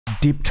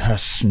dipped her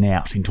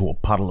snout into a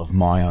puddle of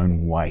my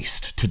own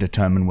waste to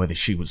determine whether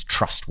she was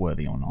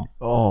trustworthy or not.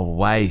 Oh,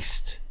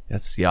 waste.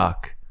 That's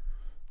yuck.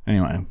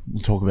 Anyway,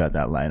 we'll talk about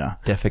that later.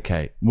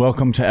 Defecate.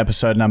 Welcome to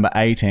episode number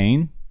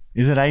 18.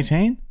 Is it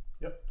 18?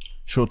 Yep.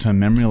 Short-term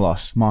memory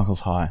loss. Michael's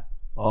high.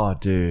 Oh,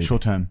 dude.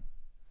 Short-term.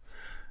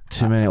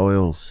 Too many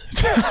oils.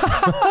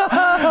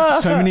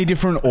 So many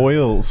different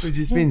oils. We've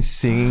just been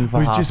singing for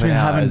half an hour. We've just been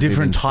having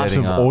different types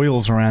of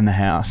oils around the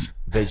house.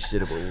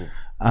 Vegetable.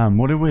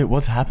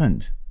 What's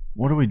happened?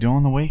 What did we do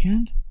on the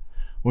weekend?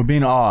 We've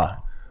been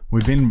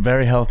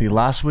very healthy.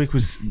 Last week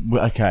was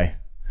okay.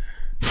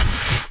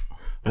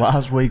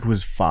 Last week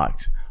was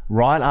fucked.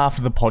 Right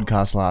after the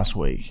podcast last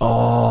week.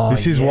 Oh,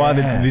 this is why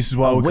we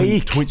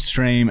couldn't Twitch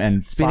stream,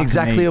 and it's been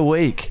exactly a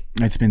week.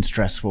 It's been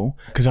stressful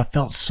because I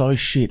felt so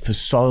shit for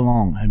so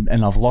long,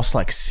 and I've lost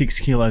like 6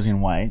 kilos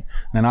in weight.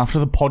 And after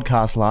the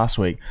podcast last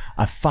week,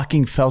 I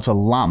fucking felt a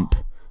lump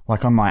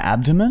like on my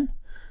abdomen,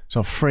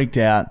 so I freaked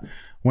out.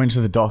 Went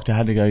to the doctor,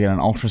 had to go get an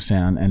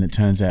ultrasound, and it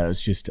turns out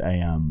it's just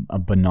a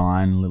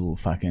benign little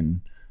fucking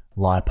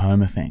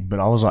lipoma thing. But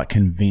I was like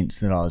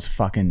convinced that I was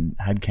fucking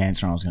had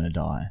cancer and I was going to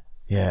die.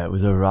 Yeah, it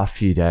was a rough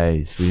few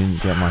days. We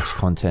didn't get much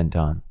content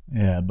done.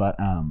 Yeah, but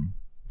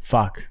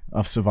fuck,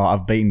 I've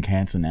survived. I've beaten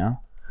cancer now.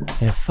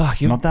 Yeah,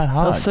 fuck. Not that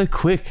hard. That was so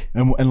quick.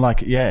 And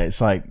like, yeah,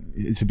 it's like,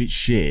 it's a bit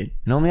shit.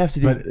 Normally I have to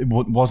do... But it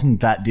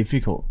wasn't that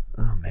difficult.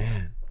 Oh,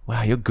 man.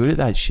 Wow, you're good at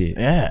that shit.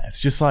 Yeah, it's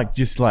just like,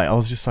 I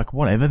was just like,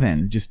 whatever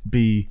then. Just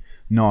be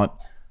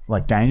not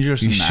like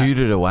dangerous You in that. shoot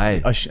it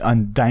away.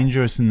 I'm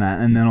dangerous in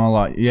that. And then I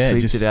like, yeah,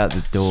 Sweeped just it out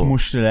the door.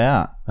 Smushed it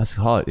out. That's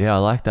hot. Yeah, I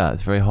like that.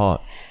 It's very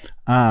hot.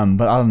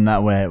 But other than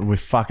that, we're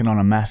fucking on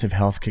a massive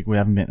health kick. We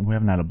haven't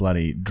had a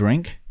bloody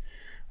drink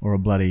or a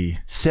bloody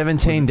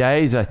 17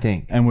 days, I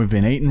think. And we've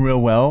been eating real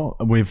well.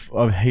 We're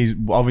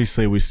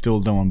still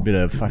doing a bit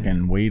of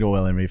fucking weed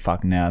oil every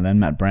fucking now and then.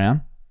 Matt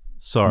Brown.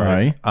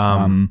 Sorry.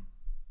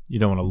 You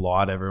don't want to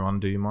lie to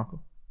everyone, do you,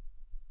 Michael?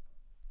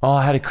 Oh,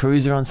 I had a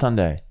cruiser on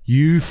Sunday.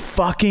 You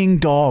fucking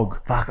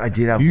dog. Fuck, I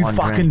did have you one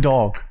fucking drink.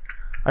 Dog.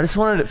 I just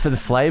wanted it for the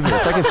flavour.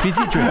 It's like a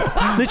fizzy drink.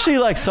 Literally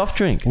like soft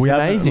drink. It's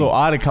amazing. Look,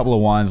 I had a couple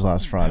of wines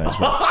last Friday as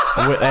well.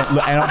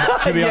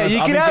 To be honest,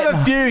 you can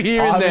have a few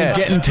here and there. I've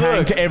been getting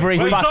tanked every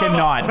fucking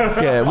night.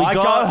 Yeah, I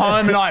go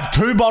home and I have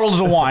 2 bottles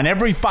of wine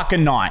every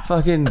fucking night.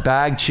 Fucking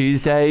bag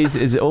Tuesdays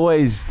there's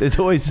always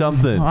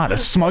something. I had a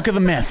smoke of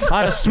the meth.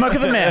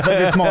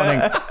 This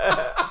morning.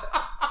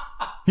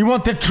 You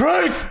want the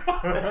truth?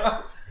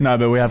 No,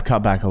 but we have cut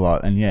back a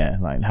lot, and yeah,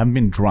 like haven't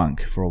been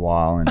drunk for a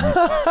while, and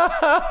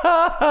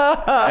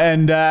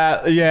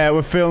yeah,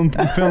 we're feeling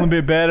a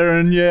bit better,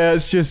 and yeah,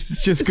 it's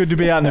just good to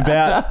be out and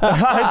about.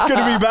 It's good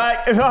to be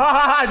back.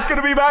 It's good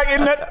to be back,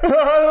 isn't it?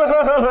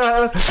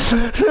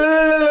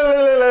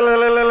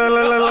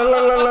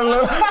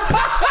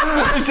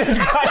 It's just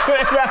great to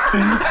be back.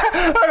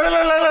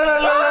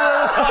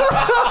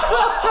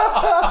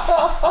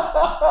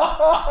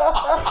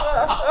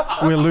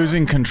 We're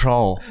losing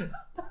control.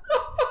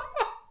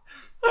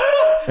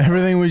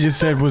 Everything we just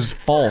said was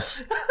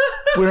false.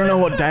 We don't know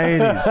what day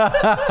it is. It's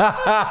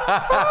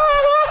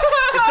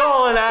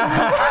all an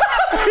act.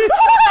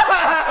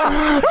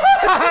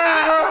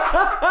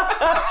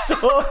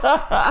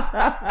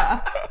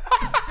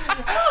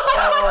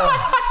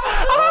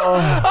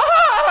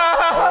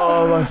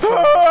 Oh my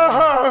fuck.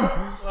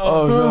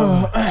 Oh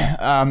god.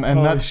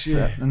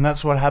 And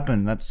that's what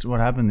happened. That's what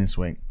happened this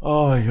week.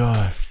 Oh my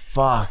god.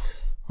 Fuck.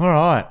 All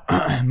right,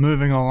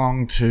 moving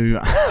along to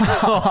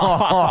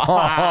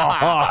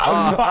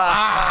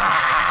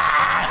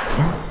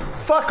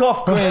fuck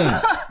off, Queen.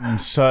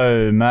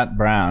 So Matt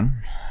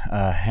Brown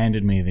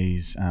handed me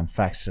these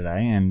facts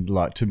today, and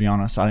like, to be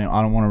honest, I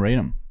don't want to read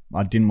them.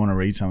 I didn't want to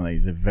read some of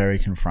these. They're very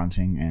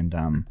confronting and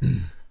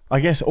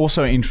I guess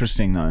also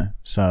interesting though.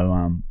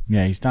 So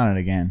yeah, he's done it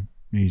again.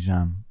 He's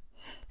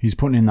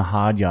putting in the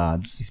hard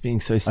yards. He's being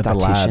so at the lab.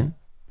 statistician.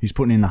 He's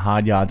putting in the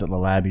hard yards at the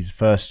lab. He's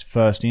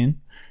first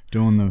in.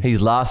 Doing the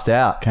He's last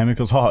out.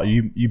 Chemicals. Oh,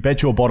 you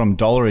bet your bottom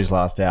dollar he's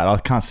last out. I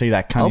can't see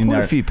that cunt in there.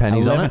 I'll put a few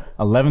pennies on it.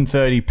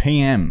 11:30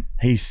 p.m.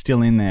 He's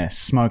still in there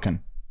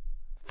smoking.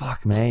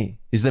 Fuck me.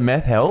 Is the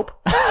meth help?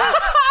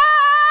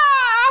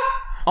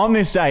 On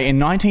this day in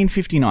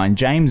 1959,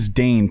 James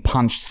Dean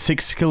punched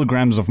 6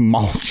 kilograms of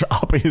mulch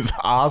up his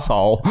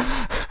asshole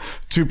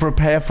to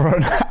prepare for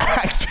an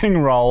acting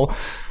role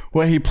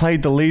where he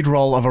played the lead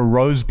role of a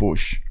rose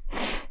bush.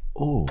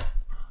 Oh.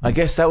 I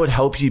guess that would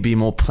help you be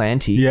more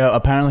planty. Yeah,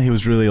 apparently he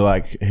was really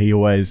like, he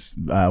always,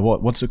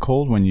 what's it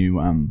called when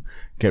you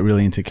get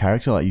really into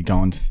character? Like you go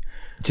and...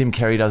 Jim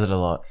Carrey does it a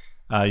lot.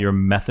 You're a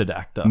method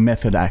actor.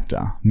 Method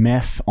actor.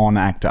 Meth on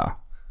actor.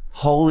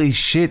 Holy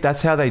shit,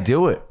 that's how they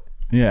do it.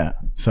 Yeah,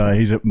 so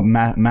he's a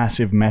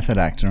massive method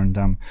actor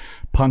and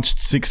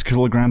punched 6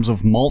 kilograms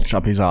of mulch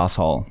up his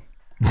asshole.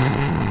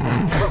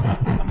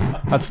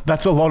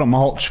 That's a lot of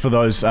mulch for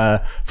those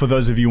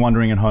of you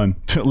wondering at home.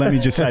 Let me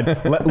just say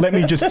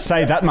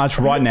that much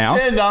right now.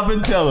 Stand up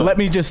and tell him. Let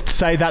me just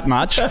say that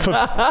much.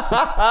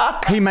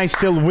 He may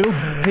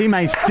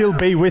still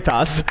be with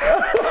us.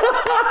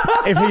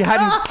 if he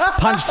hadn't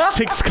punched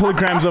 6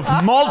 kilograms of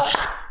mulch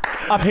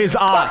up his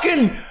ass.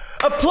 Fucking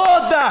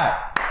applaud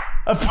that!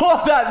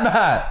 Applaud that,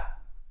 Matt!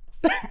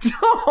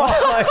 Oh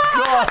my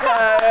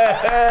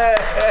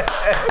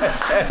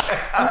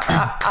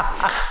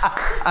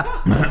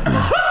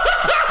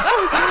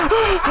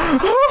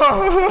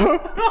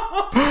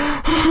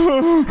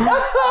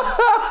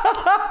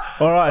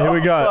All right, here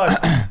we go.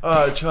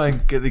 Alright, try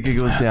and get the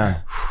giggles down.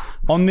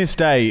 On this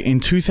day, in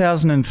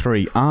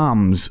 2003,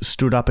 arms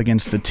stood up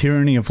against the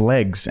tyranny of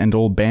legs and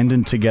all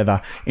banded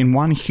together in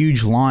one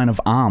huge line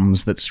of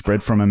arms that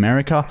spread from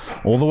America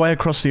all the way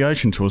across the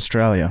ocean to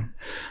Australia.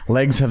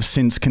 Legs have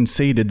since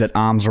conceded that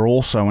arms are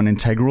also an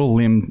integral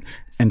limb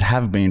and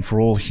have been for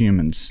all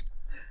humans.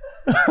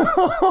 Bit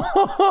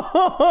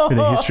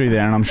of history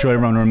there, and I'm sure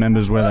everyone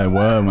remembers where they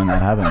were when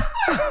that happened.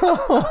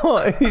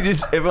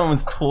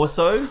 Everyone's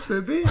torsos for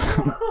a bit?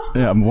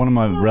 Yeah, one of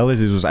my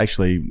relatives was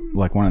actually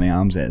like one of the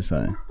arms there,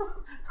 so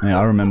yeah,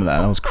 I remember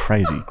that. That was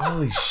crazy.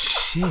 Holy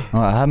shit.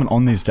 Oh, it happened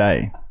on this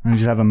day. We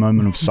should have a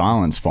moment of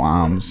silence for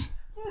arms.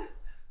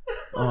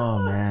 Oh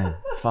man,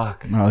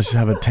 fuck. No, let's just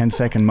have a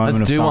 10-second moment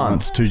Let's of do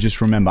silence to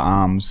just remember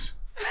arms.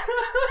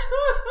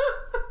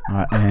 All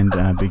right,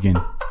 and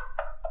begin.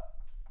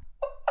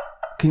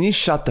 Can you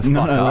shut the fuck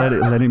No, up?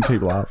 let him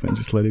keep laughing.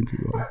 Just let him keep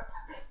laughing.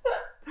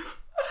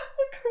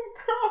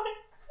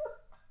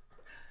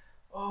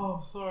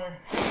 Oh, sorry.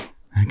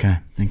 Okay,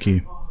 thank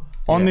you.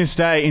 On this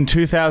day in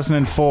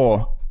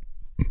 2004,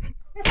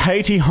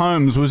 Katie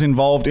Holmes was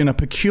involved in a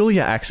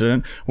peculiar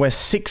accident where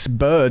 6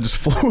 birds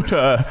flew at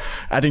her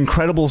at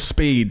incredible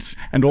speeds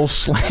and all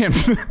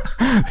slammed.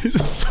 This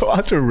is so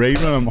hard to read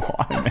when I'm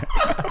high, man.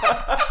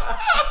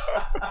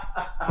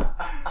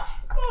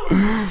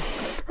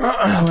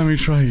 Let me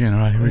try again. All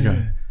right, here we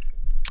go.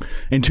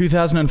 In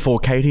 2004,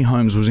 Katie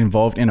Holmes was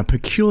involved in a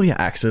peculiar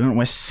accident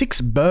where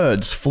 6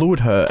 birds flew at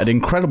her at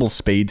incredible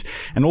speeds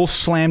and all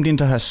slammed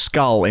into her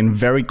skull in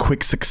very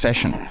quick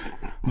succession.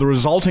 The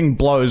resulting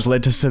blows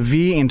led to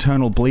severe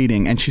internal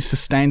bleeding and she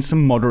sustained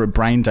some moderate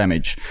brain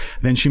damage.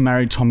 Then she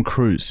married Tom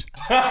Cruise.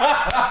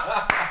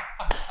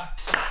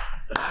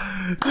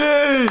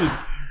 Dude,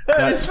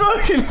 that is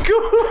fucking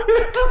cool.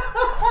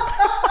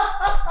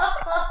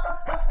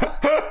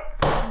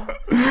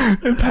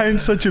 It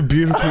paints such a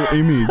beautiful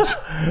image.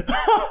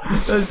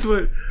 That's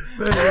what.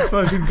 Better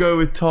fucking go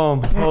with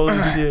Tom.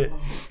 Holy shit.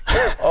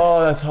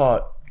 Oh, that's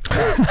hot.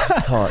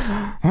 That's hot.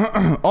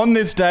 On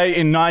this day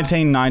in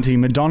 1990,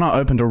 Madonna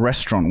opened a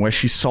restaurant where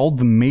she sold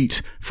the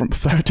meat from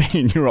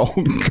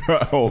 13-year-old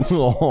girls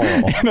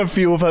in a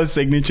few of her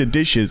signature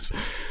dishes.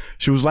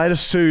 She was later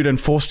sued and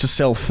forced to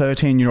sell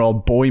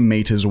 13-year-old boy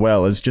meat as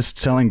well, as just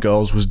selling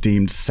girls was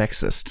deemed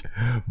sexist.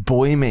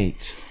 Boy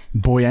meat.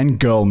 Boy and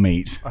girl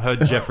meat. I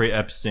heard Jeffrey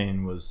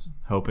Epstein was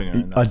helping her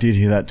in that. I did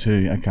hear that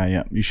too. Okay,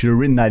 yeah. You should have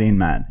written that in,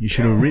 man. You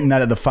should have written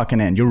that at the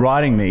fucking end. You're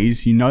writing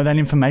these. You know that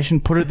information.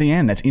 Put it at the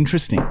end. That's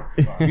interesting.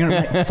 You're going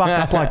to fuck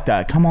up like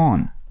that. Come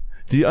on.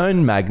 Do you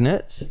own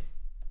magnets?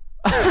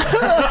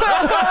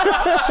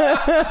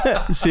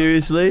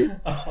 Seriously?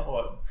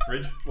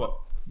 What?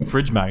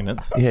 Fridge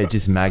magnets? Yeah,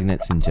 just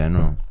magnets in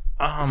general.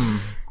 I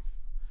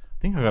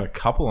think I got a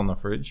couple on the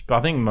fridge, but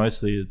I think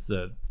mostly it's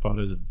the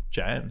photos of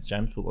James.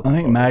 James put lots I of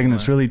think photos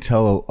magnets on there. really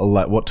tell a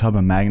lot what type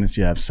of magnets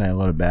you have say a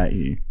lot about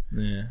you.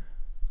 Yeah.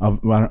 I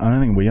don't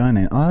think we own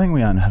it. I think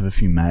we have a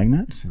few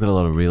magnets. We've got a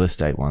lot of real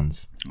estate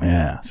ones.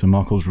 Yeah. So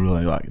Michael's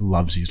really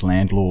loves his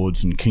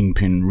landlords and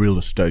kingpin real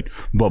estate.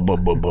 Blah, blah,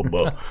 blah, blah,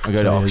 blah. I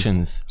go to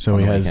auctions. So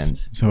he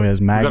has We got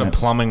a magnets.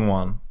 plumbing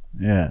one,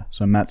 Yeah.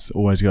 So Matt's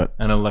always got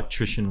an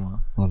electrician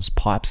one. loves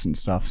pipes and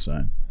stuff.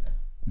 So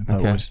I've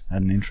Okay. always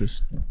had an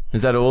interest.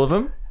 Is that all of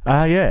them?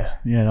 Yeah.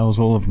 That was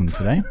all of them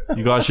today.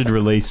 You guys should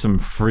release some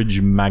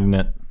fridge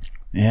magnet.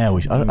 Yeah.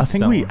 I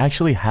think we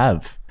actually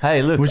have.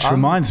 Hey, look. Which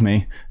reminds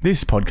me,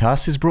 this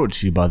podcast is brought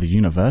to you by the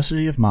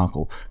University of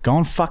Markle. Go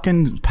on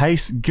fucking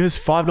pace. Give us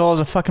 $5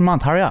 a fucking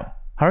month. Hurry up.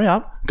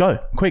 Go.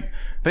 Quick.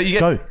 But you get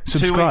Go. 2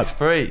 Subscribe. weeks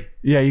free.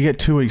 Yeah, you get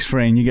 2 weeks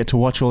free and you get to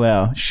watch all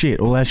our shit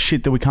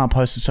that we can't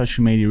post to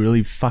social media.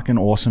 Really fucking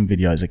awesome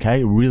videos,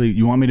 okay? Really,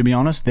 you want me to be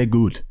honest? They're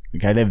good,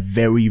 okay? They're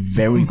very,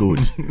 very good.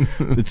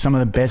 It's some of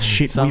the best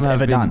shit we've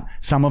ever done.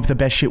 Some of the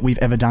best shit we've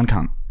ever done,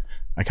 cunt.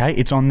 Okay?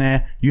 It's on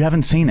there. You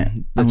haven't seen it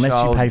unless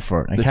you pay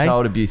for it, okay? The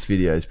child abuse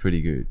video is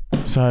pretty good.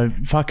 So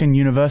fucking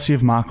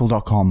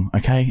universityofmarkle.com,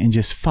 okay? And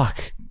just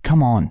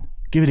come on.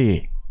 Give it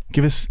here.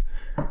 Give us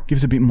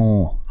a bit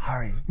more.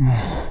 Hurry.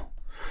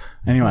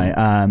 Anyway,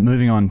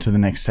 moving on to the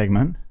next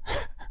segment.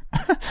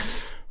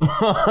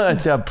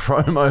 That's our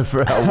promo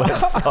for our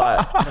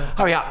website.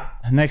 Hurry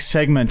up. Next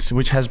segment,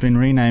 which has been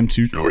renamed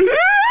to...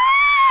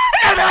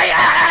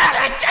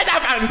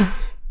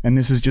 And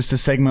this is just a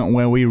segment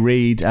where we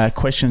read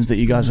questions that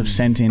you guys have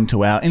sent in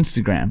to our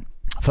Instagram.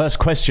 First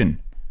question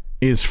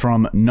is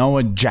from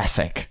Noah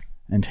Jasek,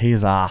 and he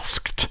has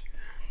asked,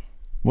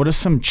 what are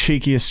some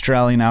cheeky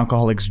Australian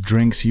alcoholics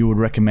drinks you would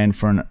recommend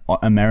for an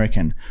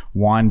American?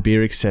 Wine,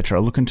 beer, etc.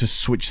 Looking to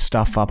switch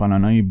stuff up, and I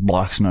know you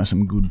blokes know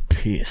some good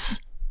piss.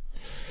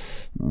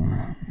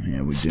 Yeah,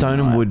 we do Stone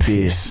and like Wood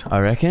beer, piss. I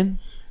reckon.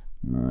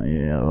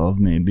 Yeah, I love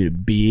me a bit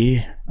of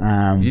beer.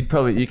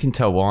 You can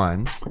tell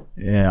wine.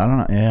 Yeah, I don't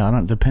know. Yeah, I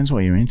don't. Depends what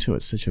you're into.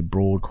 It's such a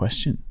broad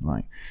question. It's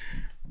like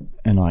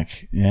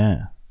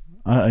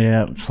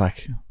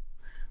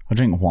I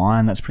drink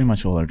wine. That's pretty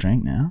much all I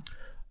drink now.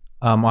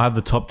 I have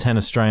the top 10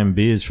 Australian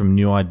beers from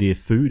New Idea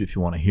Food if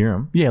you want to hear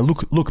them. Yeah,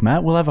 look,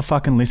 Matt. We'll have a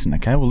fucking listen.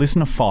 Okay, we'll listen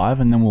to 5,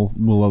 and then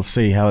we'll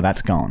see how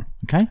that's going.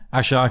 Okay.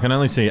 Actually, I can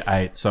only see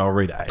 8, so I'll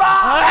read 8.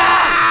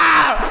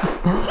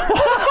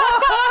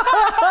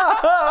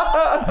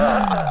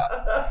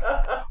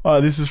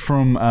 This is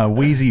from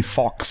Wheezy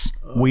Fox.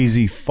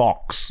 Wheezy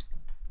Fox.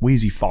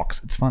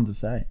 It's fun to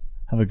say.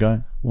 Have a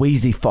go.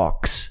 Wheezy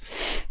Fox.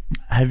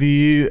 Have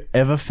you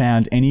ever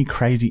found any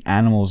crazy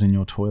animals in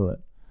your toilet?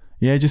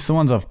 Yeah, just the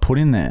ones I've put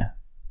in there.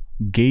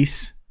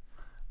 Geese.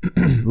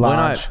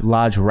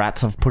 large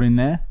rats I've put in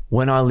there.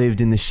 When I lived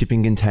in the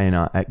shipping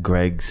container at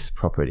Greg's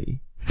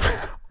property,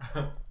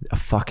 a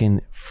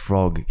fucking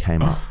frog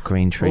came up.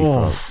 Green tree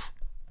frog.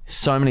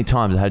 So many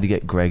times I had to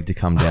get Greg to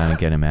come down and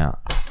get him out.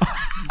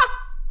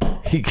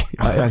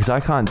 Because I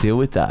can't deal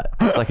with that.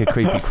 It's like a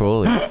creepy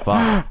crawly. It's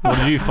fucked. What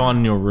did you find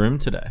in your room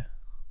today?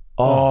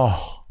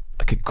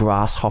 Like a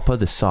grasshopper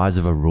the size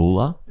of a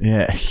ruler.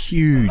 Yeah,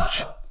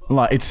 huge.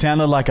 Like it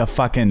sounded like a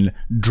fucking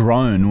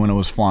drone when it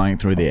was flying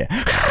through the air.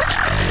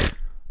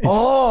 It's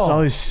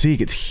so sick.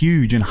 It's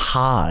huge and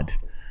hard,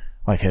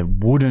 like a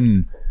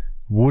wooden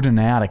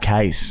outer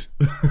case.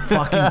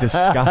 Fucking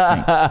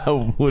disgusting.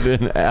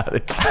 Wooden outer.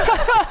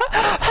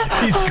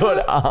 He's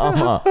got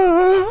armor.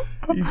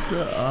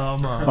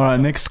 All right,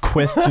 next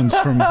question's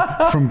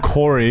from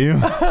Corey.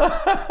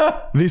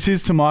 This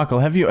is to Michael.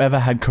 Have you ever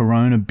had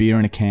Corona beer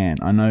in a can?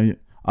 I know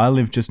I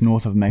live just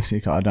north of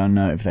Mexico. I don't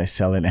know if they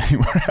sell it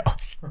anywhere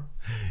else.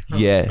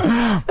 Yes.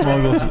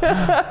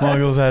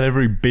 Michael's had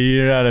every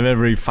beer out of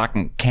every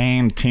fucking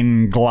can,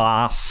 tin,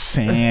 glass,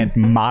 sand,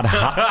 mud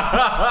hut.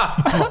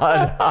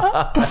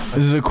 This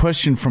is a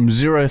question from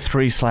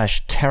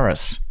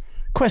 03/Terrace.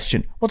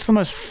 Question: what's the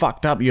most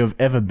fucked up you have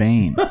ever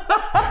been?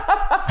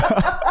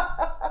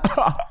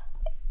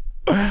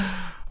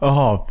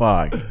 Oh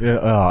fuck!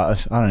 I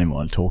don't even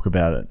want to talk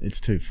about it.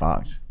 It's too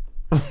fucked.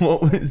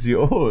 What was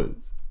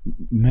yours?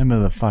 Remember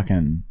the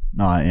fucking...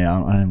 I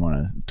don't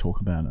want to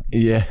talk about it.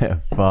 Yeah,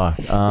 fuck.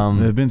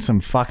 There've been some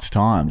fucked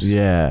times.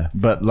 Yeah.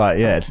 But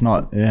it's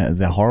not... Yeah,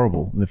 they're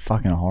horrible. They're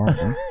fucking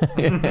horrible.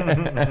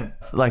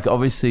 Like,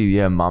 obviously,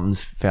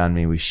 mum's found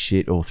me with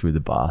shit all through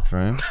the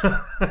bathroom.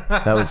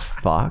 That was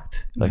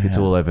fucked. Like, it's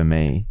all over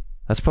me.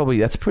 That's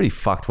a pretty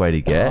fucked way to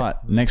get. All right,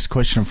 next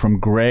question from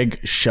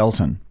Greg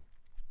Shelton.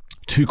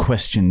 2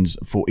 questions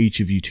for each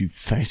of you two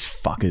face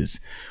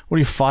fuckers. What are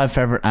your 5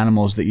 favorite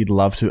animals that you'd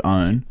love to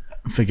own?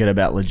 Forget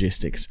about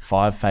logistics.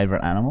 5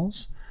 favorite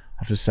animals.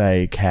 I have to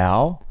say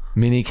cow.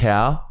 Mini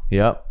cow.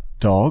 Yep.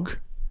 Dog.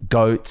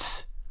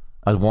 Goats.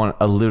 I want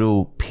a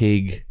little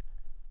pig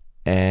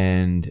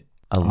and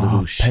a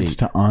little sheep. Pets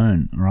to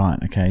own. Right.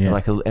 Okay. So yeah.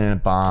 like in a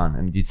barn,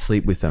 and you'd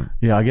sleep with them.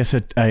 Yeah. I guess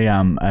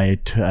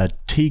a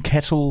tea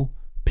kettle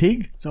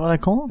pig. Is that what they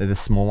call them? They're the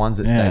small ones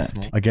that stay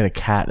small. I get a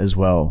cat as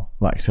well.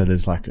 Like, so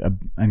there's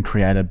and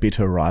create a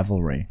bitter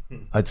rivalry.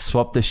 I'd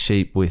swap the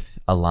sheep with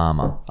a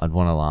llama. I'd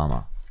want a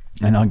llama.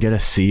 And I'll get a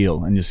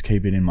seal and just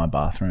keep it in my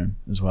bathroom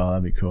as well.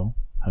 That'd be cool.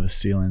 Have a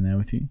seal in there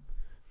with you.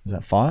 Is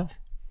that 5?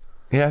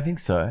 Yeah, I think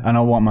so. And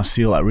I want my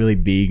seal like really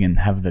big and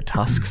have the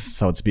tusks,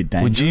 so it's a bit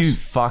dangerous. Would you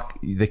fuck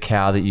the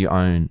cow that you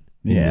own?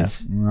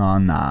 Yes. Oh,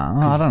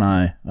 nah. I don't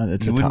know. I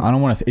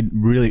don't want to.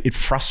 It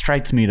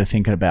frustrates me to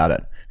think about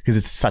it because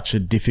it's such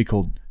a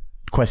difficult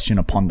question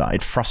to ponder.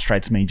 It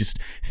frustrates me just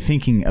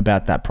thinking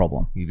about that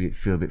problem. You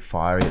feel a bit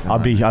fiery.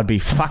 I'd be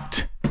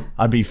fucked.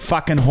 I'd be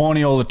fucking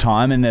horny all the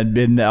time, and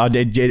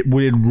it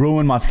would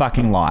ruin my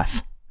fucking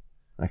life.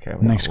 Okay.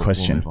 Next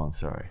question. We'll move on,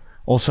 sorry.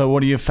 Also,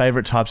 what are your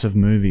favorite types of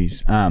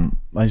movies? I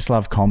just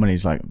love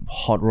comedies like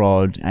Hot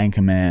Rod,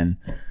 Anchorman.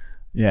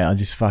 Yeah, I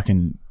just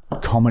fucking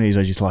comedies.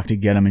 I just like to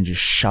get them and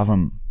just shove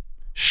them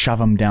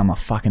down my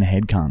fucking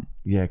head, cunt.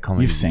 Yeah,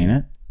 comedy. You've seen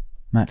it.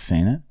 Matt's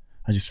seen it.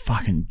 I just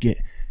fucking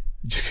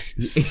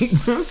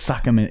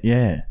suck them in.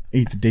 Yeah,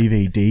 eat the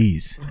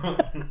DVDs.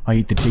 I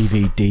eat the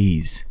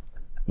DVDs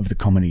of the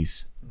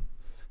comedies.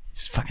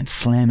 Just fucking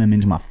slam them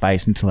into my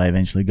face until they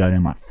eventually go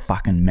down my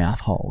fucking mouth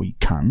hole, you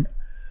cunt.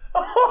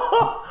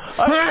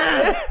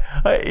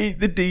 I eat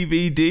the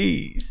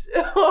DVDs.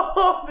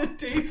 Oh, the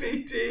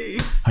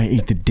DVDs. I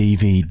eat the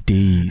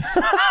DVDs.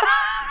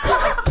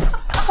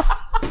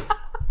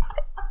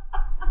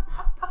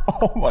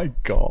 Oh my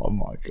god,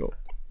 Michael.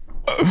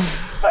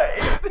 I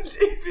eat the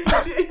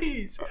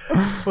DVDs.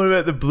 What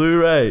about the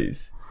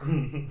Blu-rays?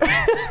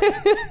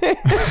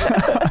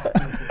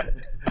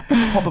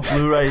 Pop a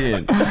Blu-ray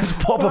in. Let's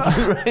pop a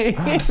Blu-ray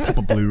in. Pop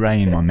a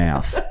Blu-ray in my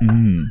mouth.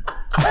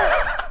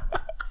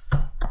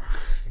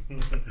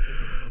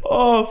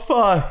 Oh,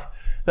 fuck.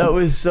 That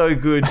was so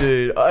good,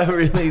 dude. I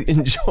really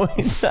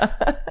enjoyed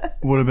that.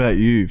 What about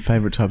you?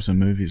 Favorite types of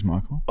movies,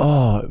 Michael?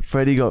 Oh,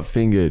 Freddy Got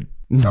Fingered.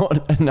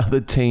 Not another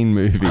teen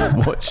movie.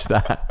 Watch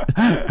that.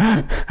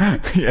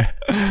 Yeah,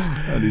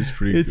 that is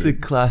pretty It's good. a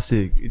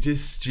classic. It's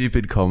just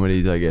stupid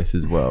comedies, I guess,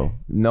 as well.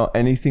 Not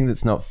anything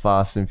that's not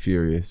Fast and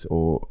Furious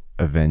or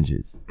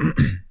Avengers.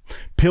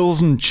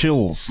 Pills and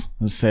Chills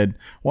has said,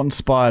 what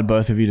inspired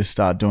both of you to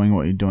start doing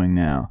what you're doing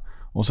now?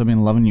 Also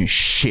been loving your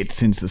shit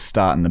since the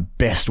start and the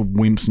best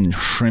wimps and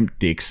shrimp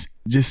dicks.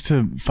 Just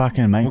to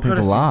fucking make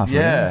people laugh.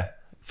 Yeah. Really.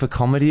 For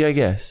comedy, I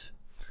guess.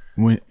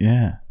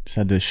 Just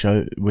had to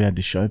show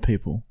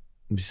people.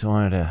 We just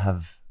wanted to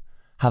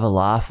have a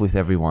laugh with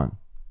everyone.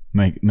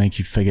 Make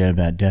you forget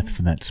about death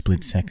for that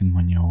split second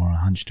when you're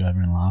hunched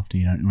over in laughter.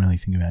 You don't really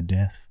think about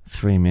death.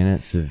 3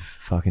 minutes of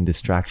fucking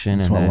distraction.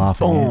 That's and what then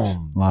laughing is.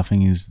 boom.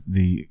 Laughing is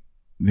the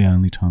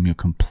only time you're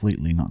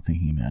completely not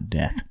thinking about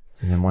death.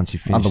 And then once you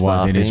finish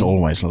Otherwise, laughing, it is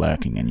always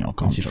lurking in your once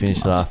consciousness. you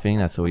finish laughing,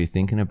 that's all you're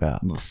thinking about.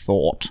 The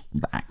thought,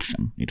 the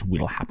action, it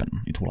will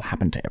happen. It will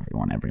happen to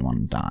everyone.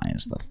 Everyone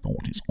dies. The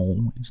thought is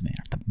always there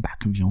at the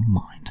back of your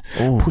mind,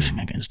 pushing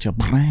against your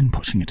brain,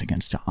 pushing it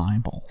against your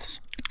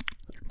eyeballs.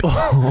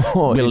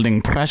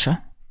 Building pressure.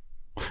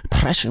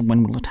 Pressure,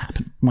 when will it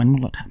happen? When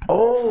will it happen?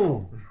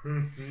 Oh!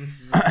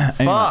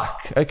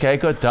 Fuck. Okay,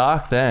 it got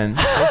dark then.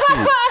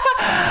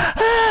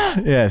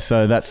 Yeah,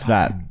 so that's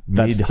that.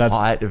 That's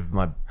Mid-height of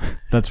my...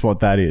 That's what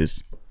that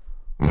is.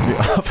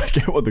 I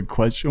forget what the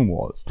question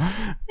was.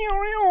 I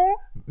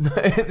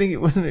think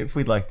it wasn't if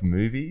we liked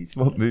movies.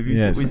 What movies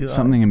Yeah, did we like?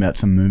 something about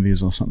some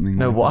movies or something.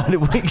 No, like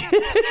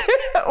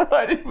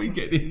why did we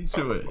get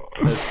into it?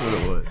 That's what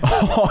it was.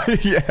 Oh,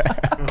 yeah.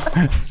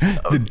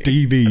 The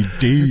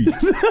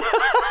DVDs.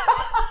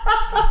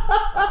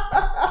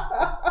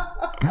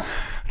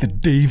 The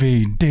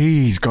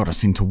DVDs got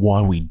us into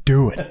why we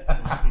do it.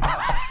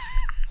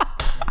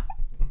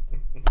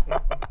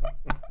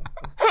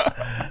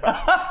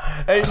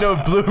 Ain't no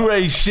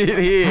Blu-ray shit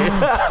here.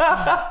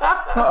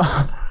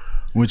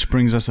 Which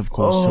brings us, of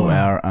course, to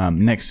our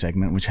next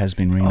segment, which has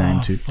been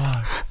renamed to...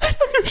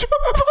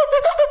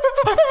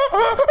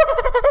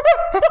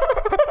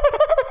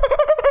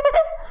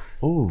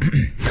 Oh.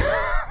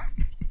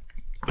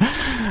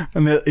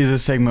 And there is a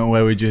segment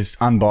where we just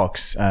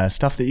unbox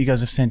stuff that you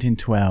guys have sent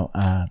into our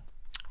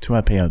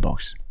PO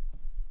box.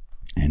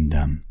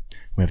 And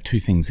we have two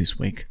things this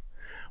week.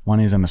 One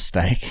is a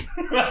mistake.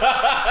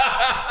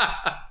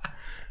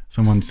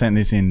 Someone sent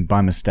this in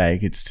by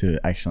mistake. It's to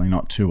actually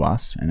not to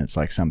us, and it's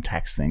like some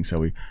tax thing, so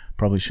we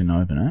probably shouldn't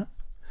open it.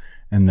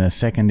 And the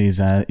second is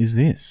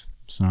this.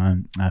 So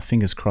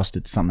fingers crossed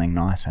it's something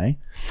nice, hey?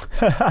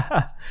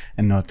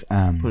 And not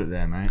Put it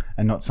there, mate.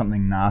 and not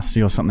something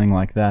nasty or something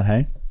like that,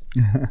 hey?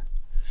 You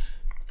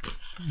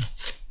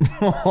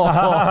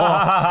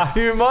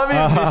remind me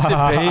of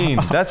Mr. Bean.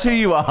 That's who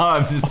you are,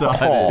 I've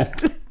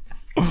decided.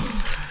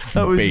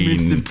 That was Bean.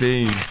 Mr.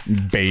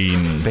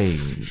 Bean.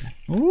 Bean.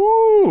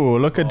 Ooh,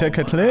 look at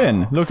Deca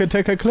Clean. Look at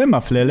Deca Clean, my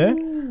flele.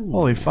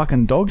 Holy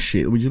fucking dog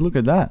shit. Would you look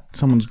at that?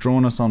 Someone's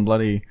drawn us on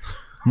bloody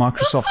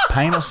Microsoft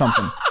Paint or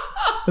something.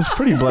 That's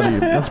pretty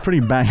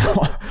bang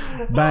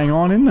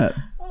on, isn't it?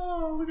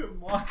 Oh, look at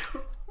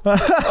Michael.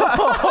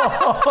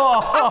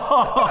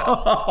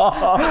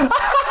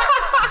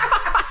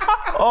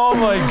 Oh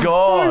my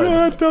god.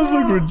 Yeah, it does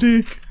look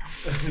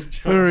ridiculous.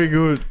 Very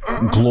good.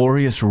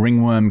 Glorious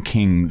ringworm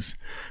kings.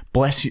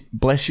 Bless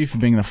you for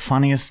being the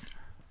funniest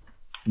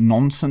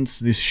nonsense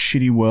this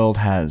shitty world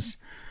has.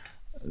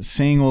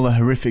 Seeing all the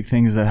horrific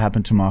things that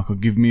happened to Michael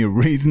give me a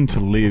reason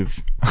to live.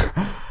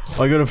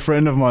 I got a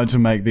friend of mine to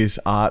make this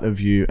art of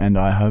you, and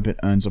I hope it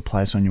earns a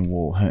place on your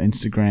wall. Her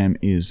Instagram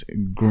is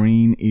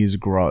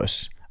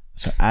greenisgross.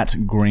 So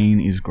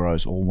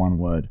 @greenisgross, all one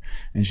word.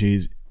 And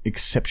she's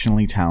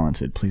exceptionally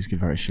talented. Please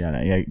give her a shout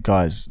out. Yeah,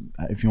 guys,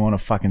 if you want to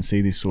fucking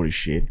see this sort of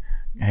shit,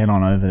 head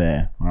on over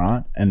there, all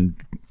right? And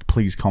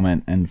please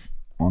comment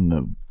on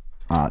the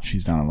art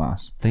she's done of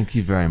us. Thank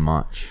you very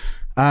much.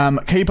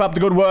 Keep up the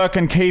good work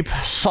and keep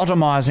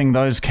sodomizing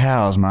those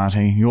cows,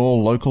 Marty.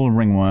 Your local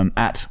ringworm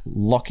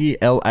 @Lachie,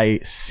 LACHIE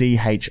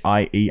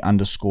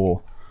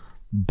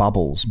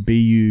 _Bubbles,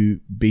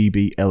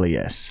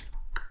 BUBBLES.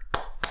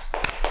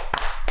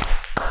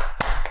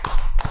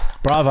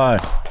 Bravo.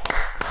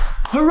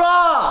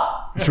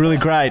 Hurrah! It's really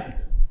great.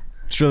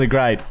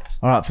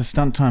 All right, for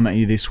stunt time at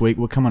you this week,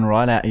 we're coming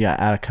right out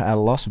of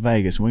Las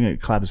Vegas. We're going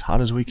to clap as hard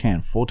as we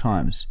can 4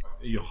 times.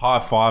 You're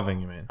high-fiving,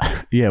 you mean?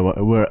 Yeah,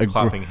 we're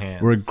Clapping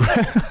hands. We're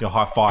You're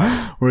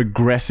high-fiving. we're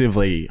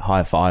aggressively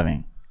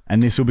high-fiving.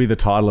 And this will be the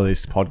title of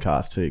this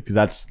podcast too,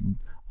 because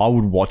I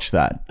would watch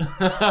that.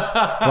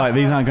 Like,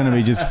 these aren't going to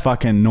be just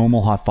fucking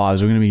normal high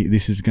fives.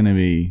 This is going to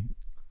be,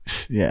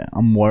 yeah,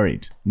 I'm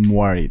worried.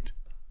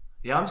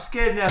 Yeah, I'm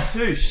scared now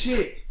too.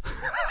 Shit.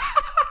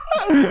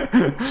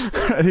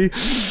 Ready?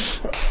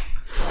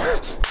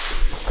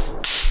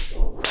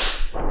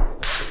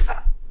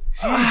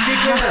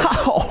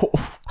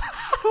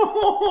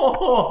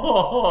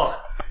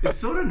 It's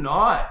sort of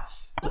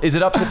nice. Is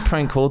it up to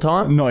prank call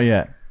time? Not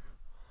yet.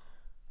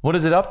 What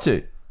is it up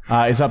to?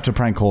 It's up to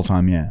prank call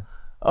time, yeah.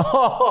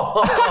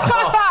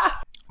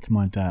 It's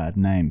my dad,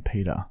 named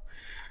Peter.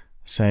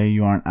 Say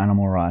you are an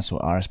animal rights or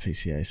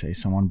RSPCA. Say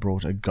someone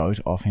brought a goat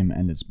off him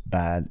and it's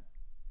bad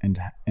and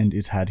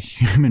it's had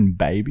human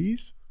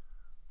babies.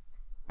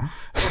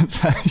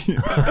 Babies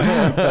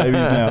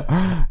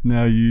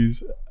now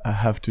use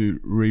have to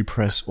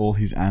repress all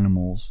his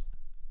animals.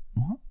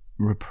 What?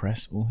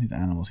 Repress all his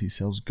animals. He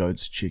sells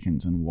goats,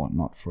 chickens, and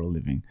whatnot for a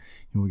living.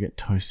 He will get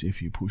toasted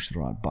if you push the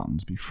right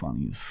buttons. Be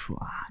funny as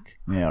fuck.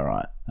 Yeah,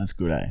 right. That's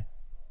good, eh?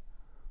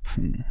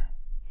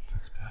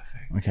 That's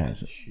perfect. Okay.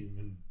 So,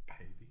 Human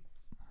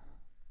babies.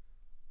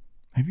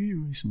 have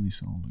you recently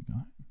sold a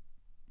goat?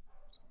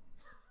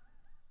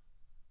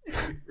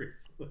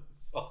 Recently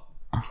sold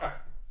a goat.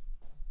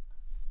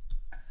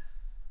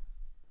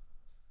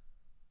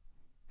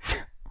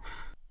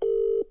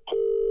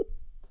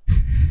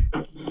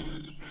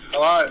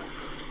 Hello.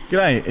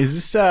 G'day. Is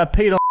this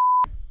Peter?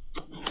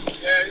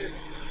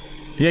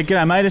 Yeah,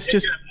 g'day, mate. It's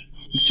just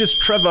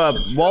Trevor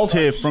Walt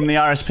here from the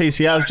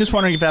RSPCA. I was just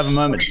wondering if you have a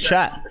moment to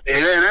chat. Are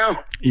you there now?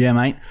 Yeah,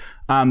 mate.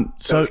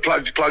 So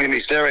Let's plug in the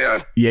stereo.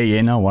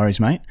 yeah, no worries,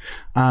 mate.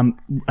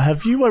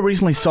 Have you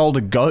recently sold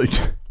a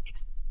goat?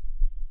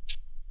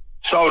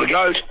 Sold a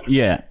goat?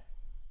 Yeah.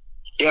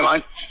 Yeah,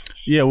 mate.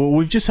 Yeah, well,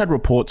 we've just had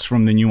reports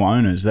from the new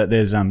owners that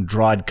there's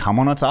dried cum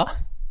on its ass.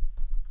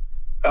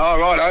 Oh,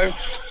 righto.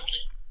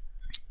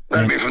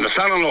 That'd be from the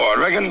son-in-law, I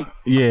reckon.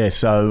 Yeah,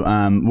 so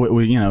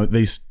we you know,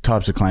 these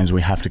types of claims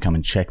we have to come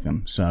and check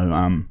them. So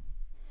are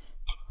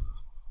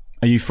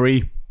you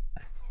free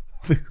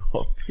for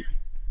coffee?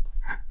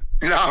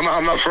 No,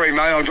 I'm not free, mate.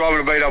 I'm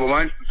driving a B-double,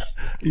 mate.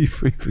 Are you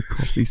free for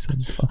coffee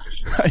sometime?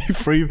 Are you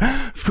free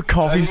for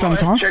coffee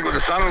sometime? Check with the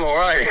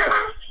son-in-law, eh?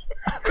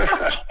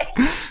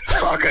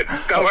 Fuck it.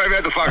 Don't worry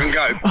about the fucking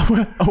goat.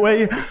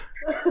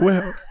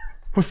 We're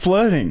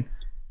flirting.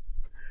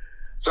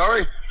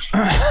 Sorry?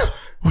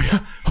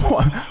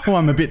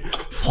 I'm a bit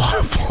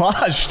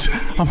flushed.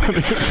 I'm a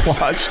bit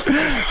flushed.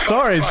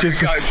 Sorry, it's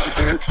just Goat.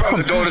 It's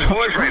from the daughter's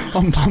boyfriend.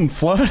 I'm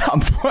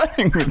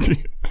flirting with you.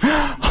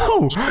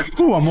 Oh,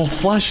 I'm all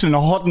flushed and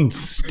hot and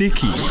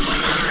sticky.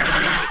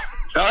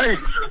 Hey?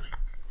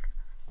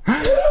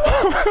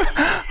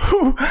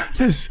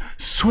 There's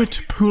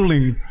sweat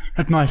pooling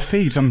at my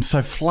feet. I'm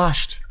so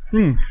flushed.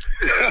 Hey,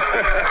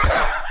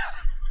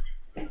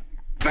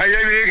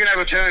 you can have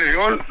a turn if you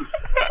want.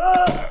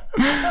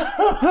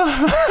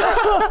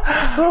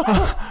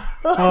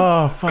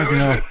 Oh, fucking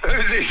hell.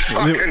 Who's this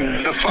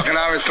fucking, the fucking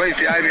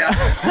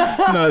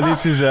RSPCA? No,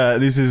 this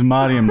is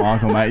Marty and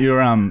Michael, mate.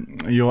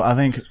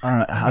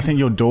 I think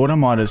your daughter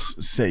might have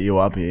set you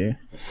up here.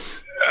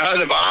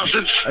 The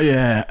bastards.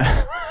 Yeah.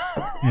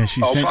 Yeah,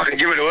 she I'll sent. fucking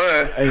give it to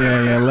her.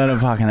 Yeah, let her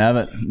fucking have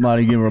it.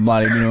 Bloody give her a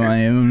bloody bit of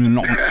money.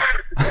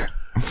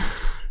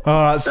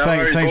 All right,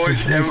 thanks.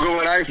 Boys. Have a good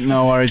one, eh?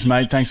 No worries,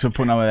 mate. Thanks for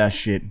putting up with that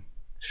shit.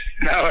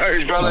 No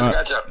worries, brother. All right,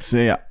 Catch up.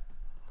 see ya.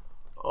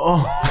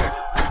 Oh.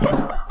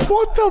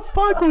 What the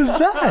fuck was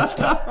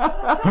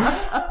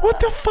that? What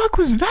the fuck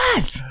was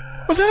that?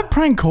 Was that a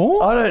prank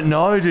call? I don't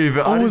know, dude.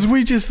 But Or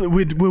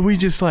were we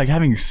just like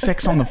having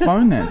sex on the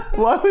phone then?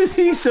 Why was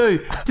he so?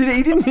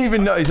 He didn't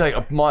even know. He's like,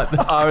 the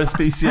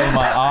RSPCA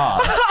my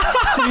ass.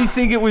 Did he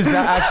think it was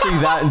actually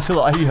that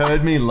until he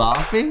heard me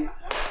laughing?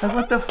 Like,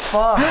 what the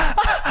fuck?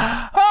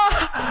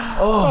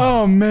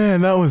 Oh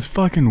man, that was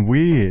fucking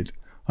weird.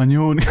 I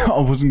knew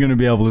I wasn't going to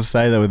be able to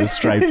say that with a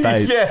straight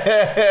face.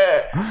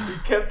 Yeah. He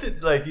kept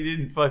it like he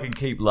didn't fucking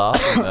keep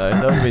laughing though.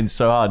 That would have been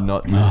so hard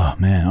not to. Oh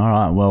man, all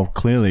right. Well,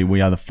 clearly we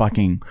are the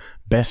fucking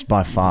best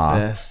by far.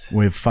 Best.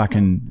 We've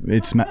fucking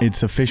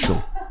it's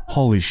official.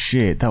 Holy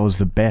shit, that was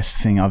the best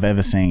thing I've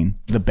ever seen.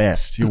 The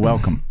best. You're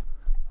welcome.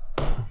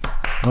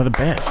 We're the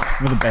best.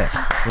 We're the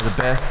best. We're the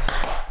best.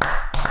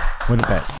 We're the best.